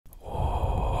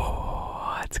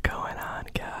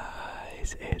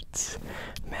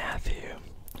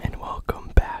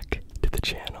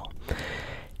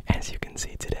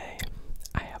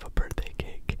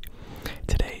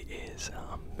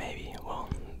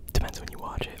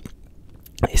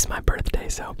It's my birthday,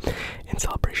 so in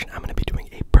celebration, I'm gonna be doing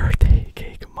a birthday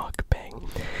cake mukbang.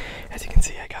 As you can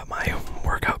see, I got my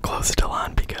workout clothes still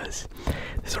on because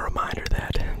there's a reminder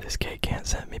that this cake can't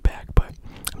send me back, but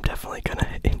I'm definitely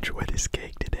gonna enjoy this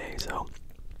cake today. So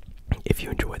if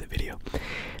you enjoy the video,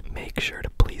 make sure to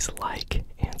please like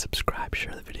and subscribe,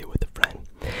 share the video with a friend.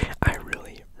 I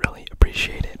really, really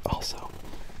appreciate it. Also,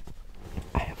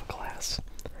 I have a glass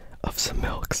of some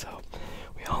milk, so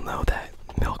we all know that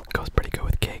milk goes pretty good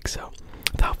with cake. So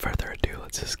without further ado,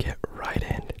 let's just get right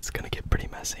in. It's gonna get pretty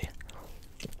messy.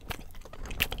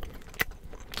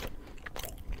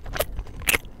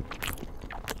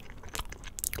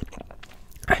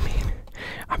 I mean,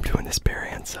 I'm doing this bare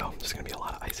hand, so there's gonna be a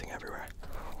lot of icing everywhere.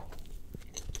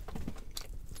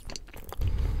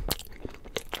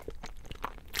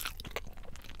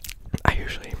 I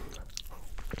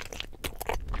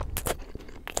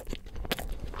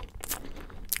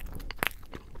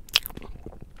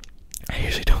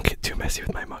usually don't get too messy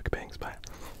with my mukbangs, but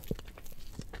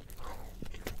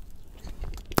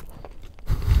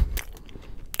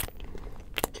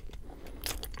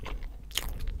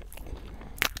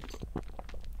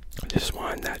this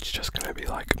one that's just gonna be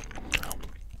like,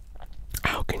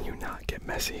 how can you not get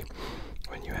messy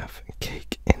when you have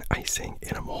cake and icing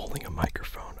and I'm holding a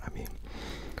microphone? I mean,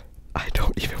 I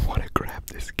don't even want to grab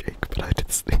this cake, but I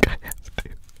just think I have to.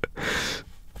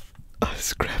 I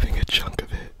was grabbing a chunk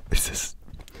of it. This is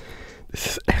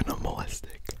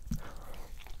animalistic.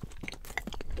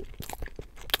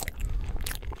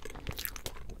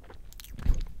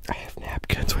 I have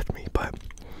napkins with me, but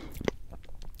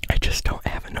I just don't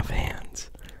have enough hands.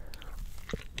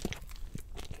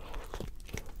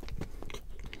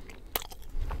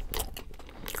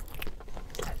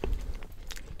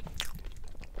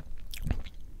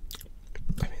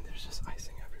 I mean, there's just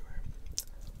icing everywhere.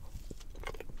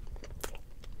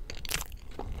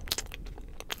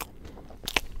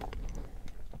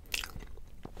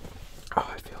 Oh,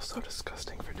 I feel so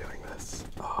disgusting for doing this.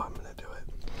 Oh, I'm gonna do it.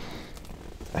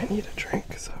 I need a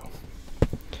drink, so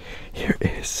here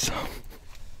is some.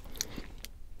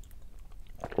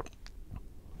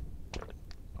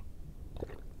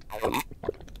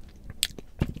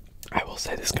 I will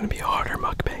say this is gonna be a harder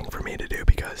mukbang for me to do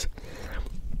because.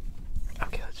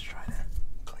 Okay, let's try to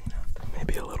clean up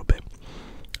maybe a little bit.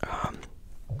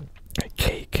 A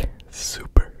cake,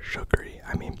 super sugary.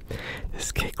 I mean,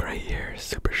 this cake right here is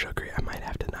super sugary. I might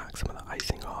have to knock some of the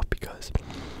icing off because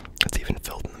it's even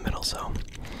filled in the middle. So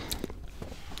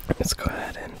let's go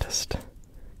ahead and just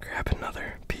grab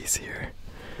another piece here.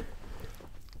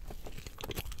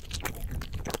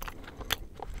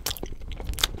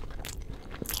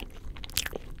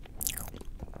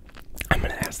 I'm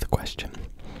gonna ask the question,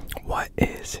 what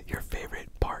is your favorite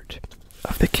part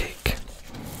of the cake?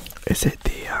 Is it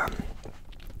the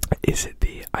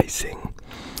icing?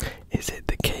 Is it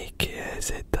the cake? Is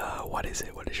it the, what is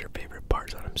it? What is your favorite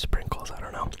part? Some sprinkles, I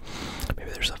don't know.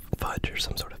 Maybe there's a fudge or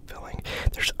some sort of filling.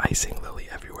 There's icing literally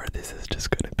everywhere. This is just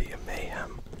gonna be a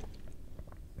mayhem.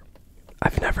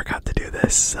 I've never got to do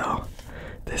this, so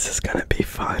this is gonna be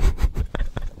fun.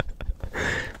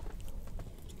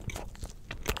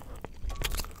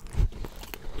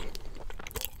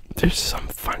 There's some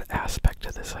fun aspect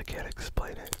to this, I can't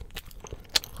explain it.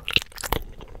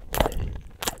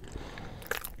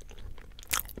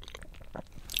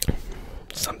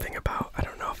 Something about, I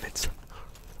don't know if it's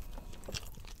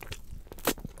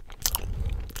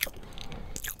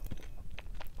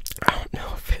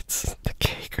the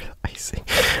cake or the icing.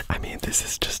 I mean, this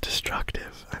is just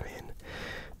destructive. I mean,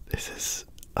 this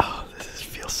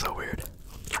feels so weird.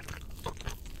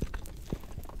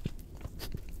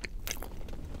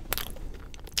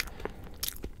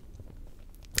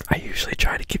 I usually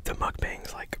try to keep the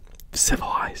mukbangs like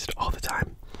civilized all the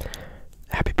time.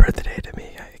 Happy birthday to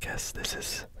me, I guess. This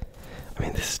is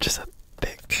just a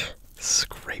thick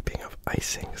scraping of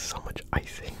icing. So much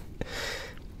icing.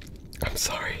 I'm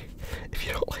sorry if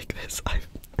you don't like this. I'm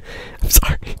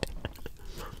sorry.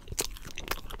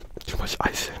 Too much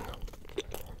icing.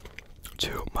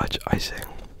 Too much icing.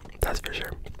 That's for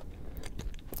sure.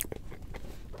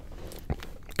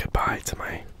 Goodbye to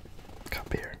my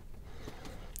cup here.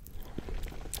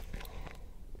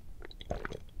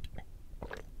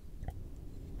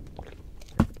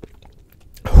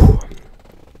 Ooh,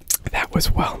 that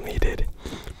was well needed.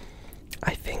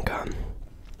 I think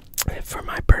for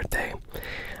my birthday,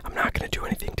 I'm not gonna do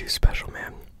anything too special,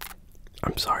 man.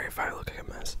 I'm sorry if I look like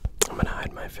a mess. I'm gonna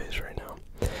hide my face right now.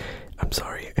 I'm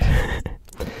sorry.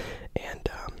 And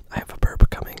I have a burp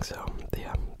coming, so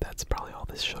yeah, that's probably all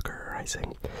this sugar or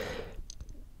icing.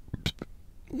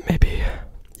 Maybe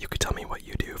you could tell me what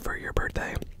you do for your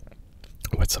birthday?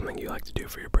 What's something you like to do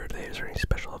for your birthday? Is there any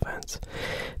special events?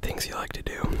 Things you like to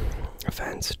do?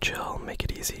 Events, chill, make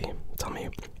it easy. Tell me.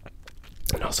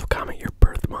 And also comment your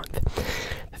birth month.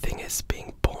 The thing is,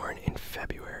 being born in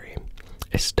February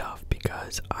is tough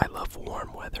because I love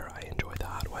warm weather. I enjoy the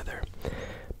hot weather.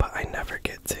 But I never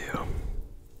get to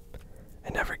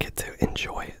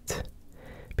enjoy it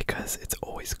because it's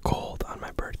always cold on my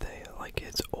birthday. Like,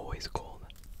 it's always cold.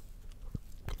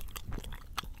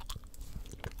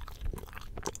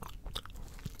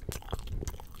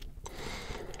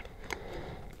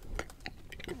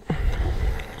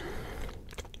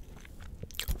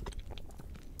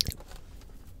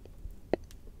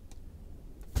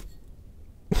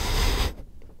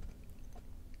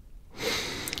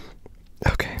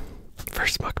 Okay,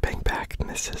 first mukbang back, and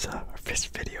this is our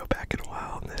first video back in a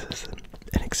while, and this is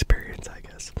an experience, I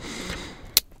guess.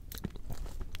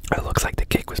 It looks like the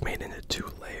cake was made into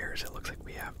 2 layers. It looks like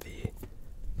we have the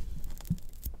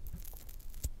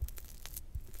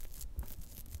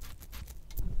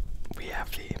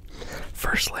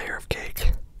first layer of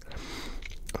cake,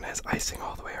 and it has icing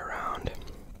all the way around,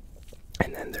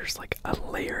 and then there's like a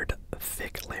layered,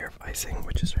 thick layer of icing,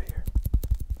 which is right here.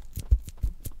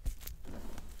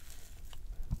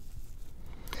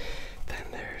 Then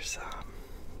there's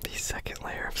the second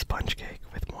layer of sponge cake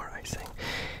with more icing,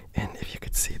 and if you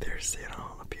could see, there's, you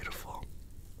know, a beautiful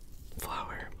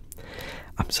flower.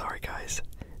 I'm sorry guys,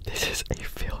 this is a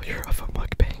failure of a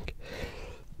mukbang.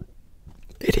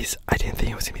 It is. I didn't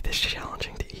think it was gonna be this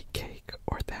challenging to eat cake,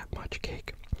 or that much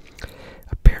cake.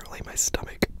 Apparently my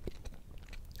stomach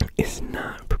is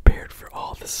not prepared for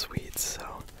all the sweets,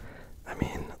 so I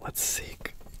mean, let's see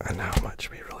on how much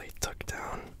we really took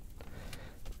down.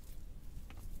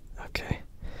 Okay,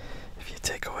 if you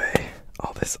take away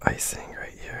all this icing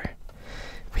right here,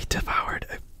 we devoured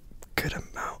a good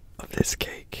amount of this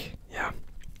cake. Yeah.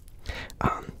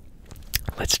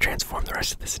 Let's transform the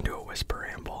rest of this into a whisper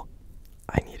ramble.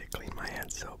 I need to clean my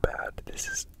hands so bad. This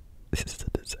is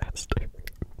a disaster.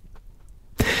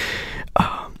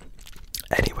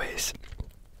 Anyways,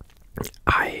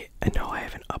 I know I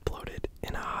haven't uploaded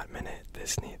in a hot minute.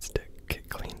 This needs to get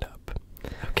cleaned up.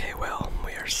 Okay, well,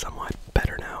 we are somewhat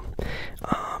better now.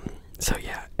 So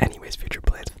yeah, anyways, future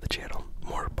plans for the channel.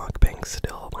 More mukbangs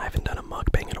still. I haven't done a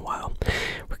mukbang in a while.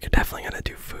 We're definitely gonna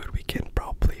do food. We can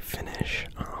probably finish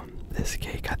this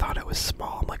cake. I thought it was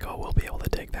small. I'm like, oh, we'll be able to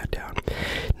take that down.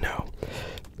 No.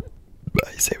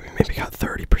 I say we maybe got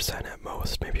 30% at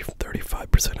most, maybe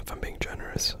 35% if I'm being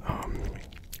generous.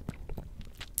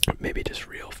 Maybe just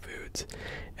real foods,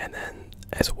 and then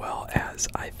as well as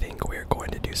I think we're going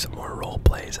to do some more role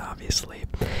plays. Obviously,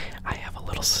 I have a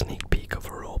little sneak peek of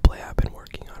a role play I've been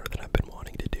working on, or that I've been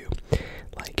wanting to do,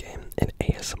 like an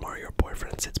ASMR. Your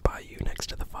boyfriend sits by you next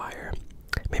to the fire.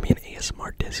 Maybe an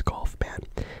ASMR disc golf, man.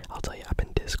 I'll tell you, I've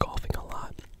been disc golfing a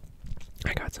lot.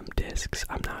 I got some discs.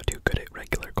 I'm not too good at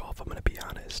regular golf, I'm gonna be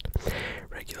honest.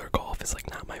 Regular golf is like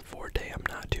not my forte. I'm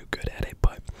not too good at it,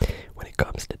 but when it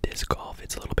comes to disc golf,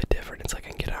 it's a little bit different. It's like I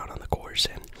can get out on the course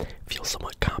and feel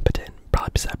somewhat competent.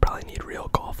 Probably because I probably need real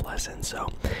golf lessons, so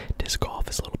disc golf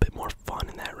is a little bit more fun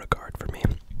in that regard for me.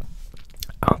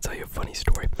 I'll tell you a funny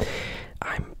story.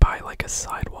 I'm by like a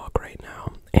sidewalk right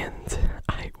now, and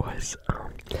I was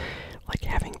like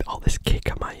having all this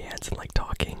cake on my hands and like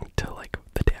talking to like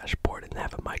the dashboard and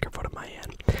have a microphone in my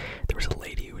hand. There was a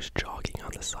lady who was jogging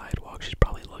on the sidewalk. She's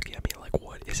probably looking at me like,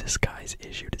 what is this guy's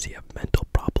issue? Does he have mental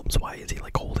problems? Why is he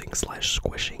like holding /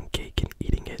 squishing cake and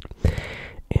eating it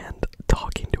and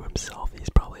talking to himself? He's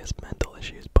probably has mental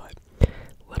issues, but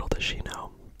little does she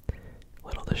know,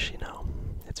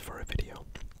 it's for a video.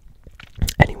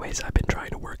 Anyways, I've been trying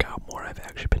to work out more. I've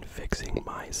actually been fixing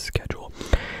my schedule.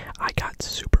 I got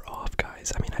super off,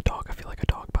 guys. I mean, I feel like I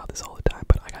talk about this all the time,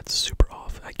 but I got super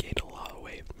off. I gained a lot of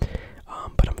weight.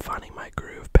 But I'm finding my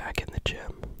groove back in the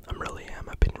gym. I really am.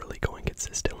 I've been really going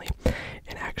consistently.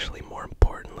 And actually, more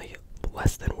importantly,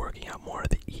 less than working out, more of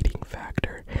the eating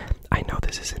factor. I know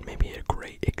this isn't maybe a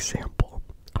great example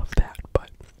of that, but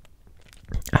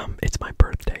it's my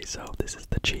birthday, so this is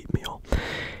the cheat meal.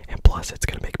 And plus, it's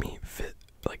gonna make me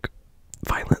like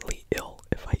violently ill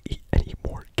if I eat any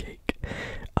more cake.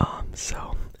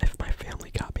 So if my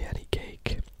family got me any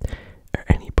cake, or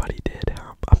anybody did,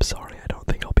 I'm sorry, I don't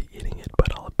think I'll be eating it,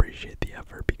 but I'll appreciate the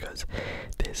effort because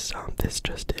this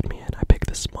just did me in.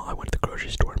 I went to the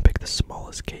grocery store and picked the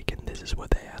smallest cake, and this is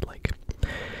what they had. Like,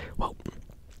 well,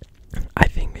 I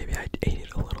think maybe I ate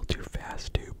it a little too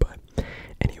fast too, but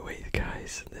anyways,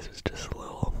 guys, this was just a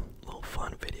little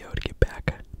fun video to get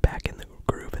back in the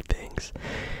groove of things.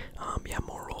 Yeah,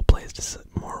 more role plays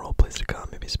to come.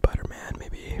 Maybe Spider-Man,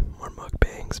 maybe more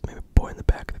mukbangs.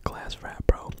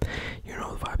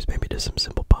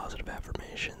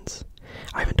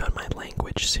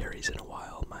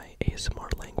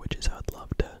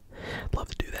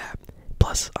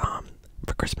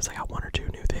 or two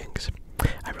new things.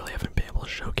 I really haven't been able to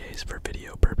showcase for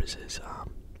video purposes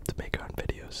to make on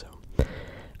videos, so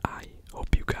I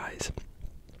hope you guys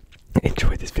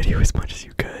enjoy this video as much as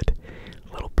you could.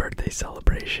 Little birthday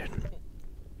celebration.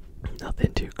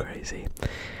 Nothing too crazy.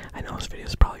 I know this video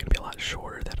is probably going to be a lot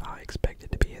shorter than I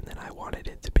expected to be and than I wanted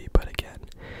it to be, but again,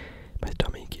 my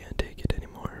tummy can't take it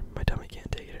anymore. But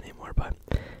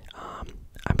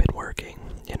I've been working,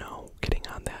 you know, getting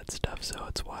on that stuff, so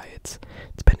it's why it's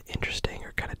been interesting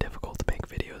or kind of difficult to make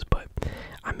videos, but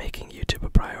I'm making YouTube a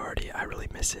priority. I really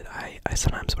miss it. I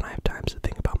sometimes when I have times to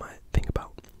think about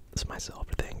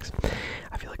myself or things,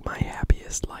 I feel like my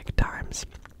happiest like times,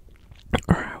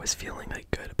 or I was feeling like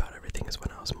good about everything, is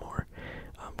when I was more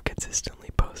consistently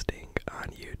posting on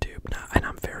YouTube now, and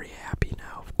I'm very happy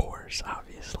now, of course,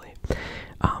 obviously.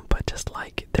 But just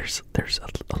like there's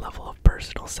a level of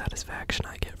personal satisfaction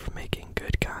I get from making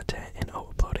good content and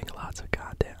uploading lots of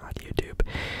content on YouTube.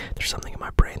 There's something in my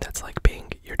brain that's like